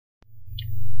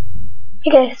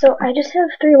Okay, so I just have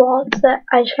 3 wallets that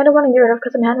I just kind of want to get rid of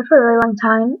because I'm having it for a really long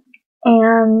time.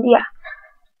 And yeah,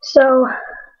 so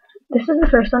this is the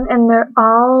first one, and they're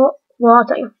all, well, I'll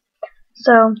tell you.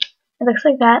 So it looks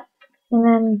like that, and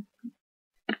then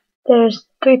there's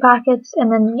 3 pockets,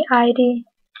 and then the ID,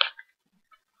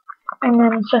 and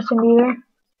then it's Justin Bieber.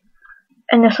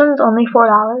 And this one's only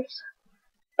 $4,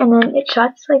 and then it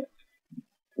shuts like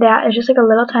that. It's just like a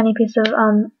little tiny piece of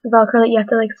Velcro that you have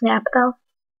to like snap though.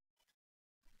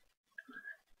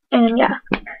 And yeah,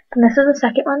 and this is the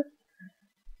second one.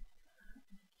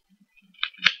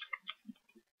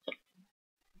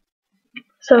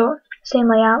 So same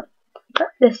layout, but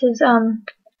this is a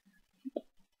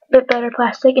bit better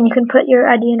plastic, and you can put your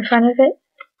ID in front of it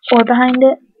or behind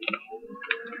it.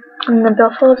 And the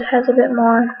billfold has a bit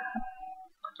more.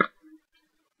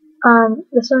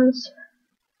 This one's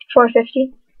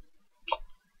 $4.50,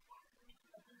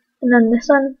 and then this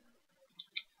one.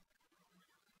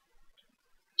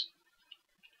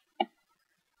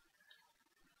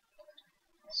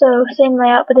 So same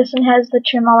layout, but this one has the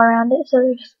trim all around it. So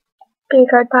there's 3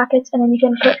 card pockets, and then you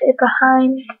can put it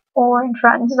behind or in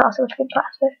front. This is also with good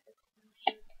plastic.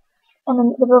 And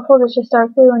then the billfold is just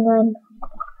dark blue, and then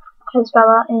has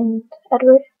Bella and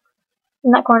Edward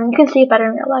in that corner. You can see it better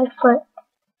in real life, but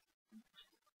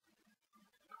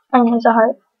and there's a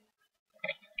heart.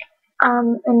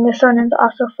 And this one is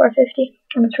also $4.50,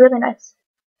 and it's really nice.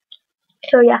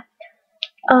 So yeah,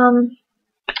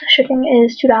 shipping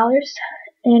is $2,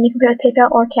 and you can pay with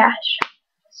PayPal or cash.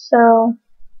 So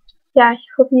yeah, I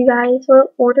hope you guys will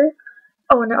order.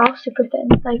 Oh, and they're all super thin,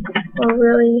 like a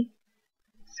really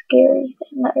scary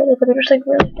thing. Not really, but they're just like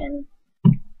really thin.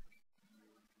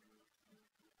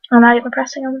 I'm not even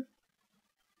pressing them.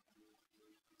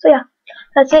 So yeah,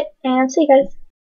 that's it, and see you guys.